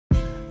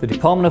The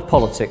Department of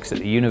Politics at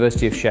the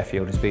University of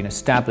Sheffield has been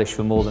established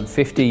for more than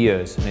 50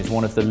 years and is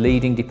one of the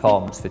leading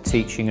departments for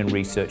teaching and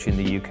research in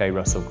the UK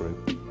Russell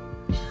Group.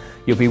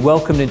 You'll be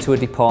welcomed into a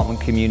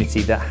department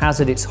community that has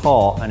at its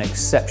heart an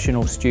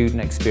exceptional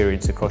student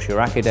experience across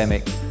your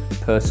academic,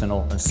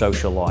 personal and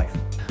social life.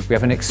 We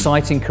have an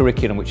exciting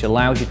curriculum which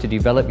allows you to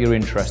develop your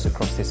interests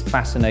across this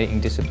fascinating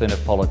discipline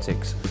of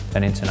politics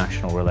and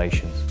international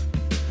relations.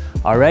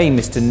 Our aim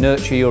is to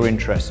nurture your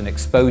interests and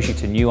expose you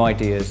to new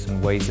ideas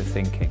and ways of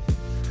thinking.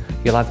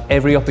 You'll have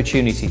every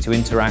opportunity to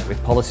interact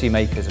with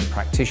policymakers and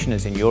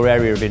practitioners in your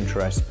area of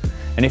interest,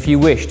 and if you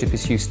wish, to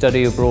pursue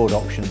study abroad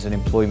options and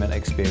employment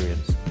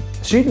experience.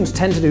 Students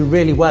tend to do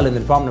really well in the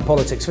Department of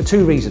Politics for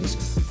two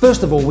reasons.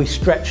 First of all, we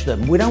stretch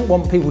them. We don't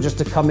want people just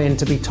to come in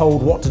to be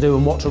told what to do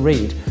and what to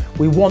read.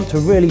 We want to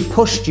really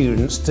push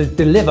students to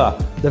deliver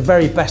the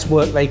very best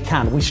work they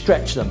can. We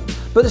stretch them.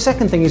 But the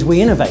second thing is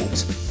we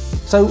innovate.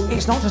 So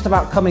it's not just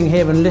about coming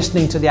here and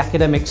listening to the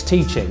academics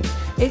teaching.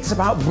 It's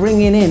about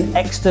bringing in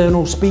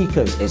external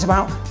speakers. It's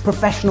about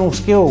professional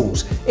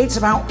skills. It's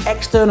about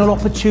external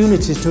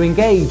opportunities to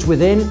engage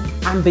within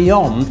and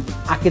beyond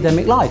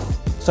academic life.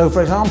 So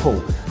for example,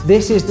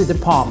 this is the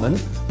department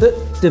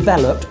that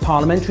developed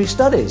parliamentary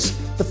studies,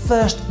 the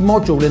first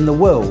module in the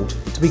world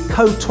to be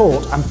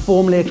co-taught and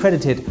formally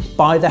accredited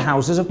by the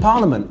Houses of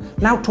Parliament,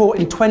 now taught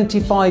in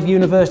 25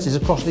 universities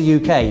across the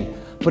UK.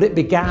 But it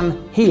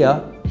began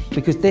here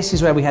because this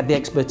is where we had the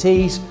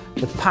expertise,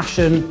 the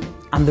passion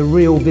and the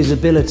real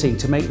visibility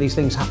to make these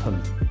things happen.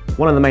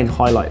 One of the main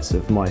highlights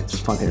of my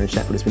time here in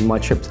Sheffield has been my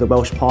trip to the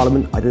Welsh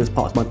Parliament. I did as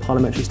part of my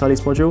Parliamentary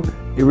Studies module.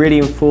 It really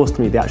enforced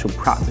me the actual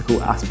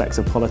practical aspects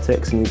of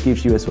politics, and it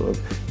gives you a sort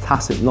of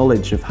tacit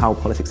knowledge of how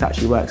politics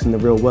actually works in the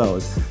real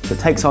world. So it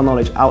takes our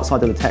knowledge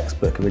outside of the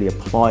textbook and really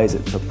applies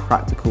it to a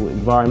practical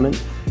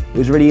environment. It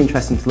was really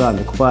interesting to learn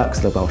the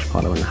quirks of the Welsh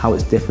Parliament and how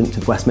it's different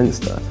to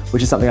Westminster,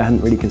 which is something I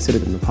hadn't really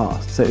considered in the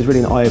past. So it was really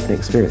an eye-opening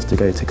experience to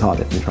go to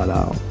Cardiff and try that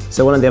out.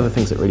 So one of the other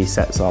things that really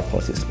sets our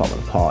politics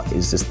department apart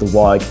is just the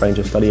wide range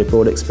of study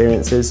abroad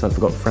experiences. So I've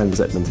got friends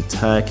that have been to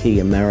Turkey,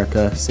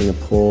 America,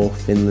 Singapore,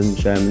 Finland,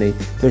 Germany.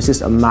 There's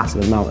just a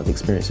massive amount of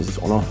experiences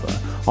on offer.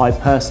 I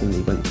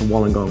personally went to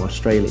Wollongong,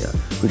 Australia,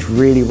 which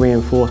really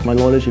reinforced my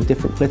knowledge of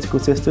different political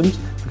systems,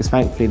 because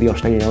thankfully the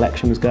Australian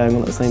election was going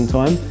on at the same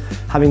time.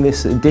 Having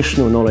this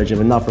additional knowledge of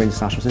another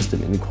international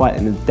system in quite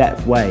an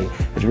in-depth way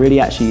has really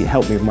actually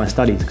helped me with my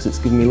studies, because it's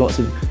given me lots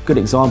of good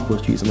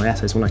examples to use in my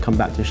essays when I come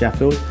back to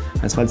Sheffield.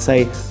 And so I'd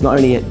say not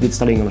only did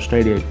studying in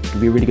Australia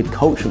give me a really good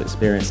cultural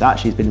experience, it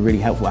actually has been really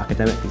helpful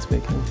academically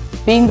speaking.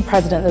 Being the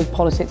president of the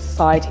Politics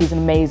Society is an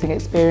amazing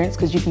experience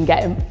because you can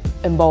get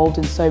involved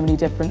in so many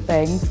different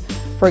things.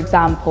 For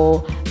example,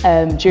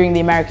 during the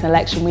American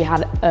election we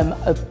had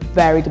a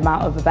varied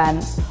amount of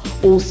events.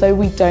 Also,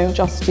 we don't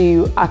just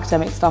do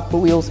academic stuff, but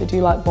we also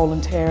do like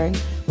volunteering,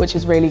 which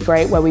is really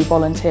great, where we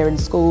volunteer in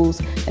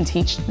schools and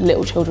teach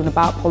little children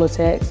about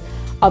politics.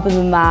 Other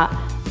than that,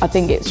 I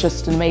think it's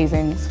just an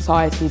amazing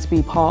society to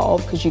be part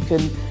of, because you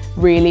can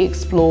really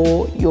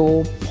explore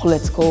your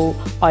political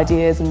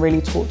ideas and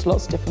really talk to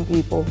lots of different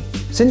people.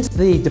 Since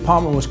the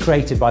department was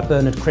created by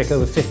Bernard Crick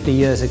over 50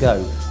 years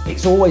ago,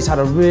 it's always had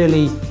a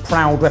really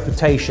proud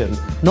reputation,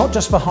 not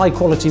just for high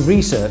quality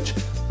research,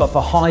 but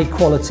for high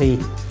quality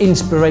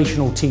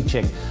inspirational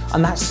teaching.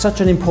 And that's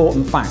such an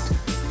important fact.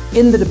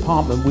 In the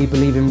department we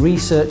believe in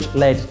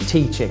research-led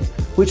teaching,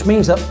 which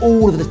means that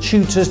all of the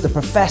tutors, the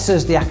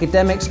professors, the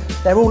academics,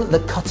 they're all at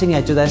the cutting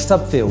edge of their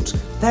subfields.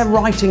 They're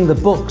writing the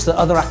books that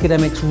other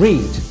academics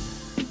read.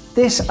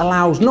 This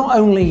allows not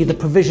only the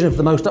provision of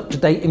the most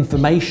up-to-date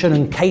information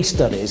and case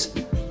studies,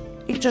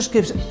 it just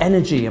gives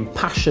energy and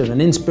passion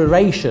and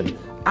inspiration,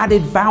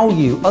 added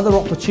value, other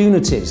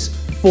opportunities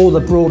for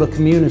the broader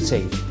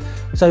community.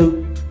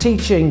 So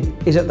teaching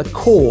is at the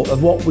core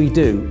of what we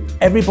do.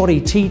 Everybody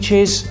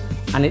teaches,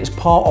 and it's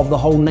part of the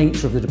whole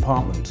nature of the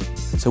department.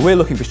 So we're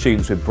looking for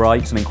students with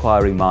bright and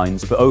inquiring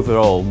minds, but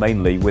overall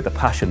mainly with a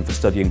passion for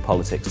studying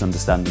politics and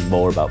understanding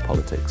more about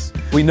politics.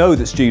 We know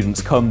that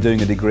students come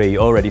doing a degree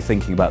already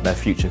thinking about their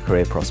future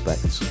career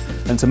prospects.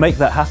 And to make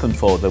that happen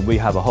for them, we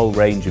have a whole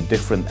range of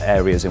different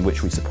areas in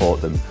which we support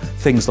them.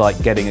 Things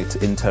like getting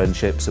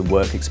internships and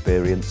work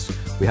experience.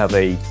 We have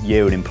a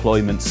year in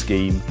employment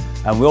scheme.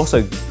 And we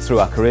also, through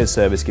our careers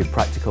service, give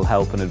practical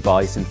help and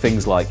advice in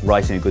things like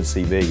writing a good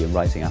CV and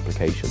writing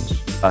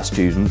applications. Our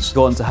students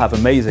go on to have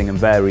amazing and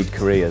varied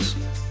careers,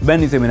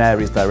 many of them in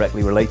areas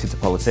directly related to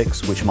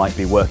politics, which might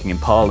be working in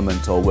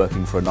Parliament or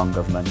working for a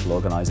non-governmental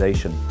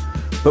organisation.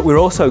 But we're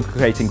also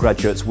creating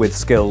graduates with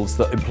skills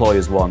that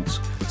employers want,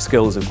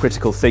 skills of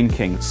critical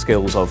thinking,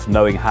 skills of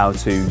knowing how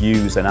to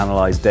use and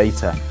analyse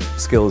data,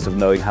 skills of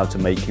knowing how to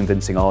make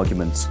convincing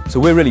arguments. So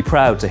we're really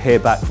proud to hear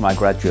back from our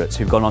graduates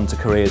who've gone on to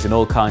careers in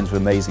all kinds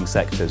of amazing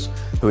sectors,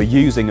 who are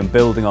using and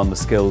building on the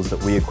skills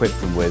that we equip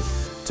them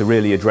with to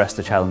really address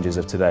the challenges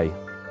of today.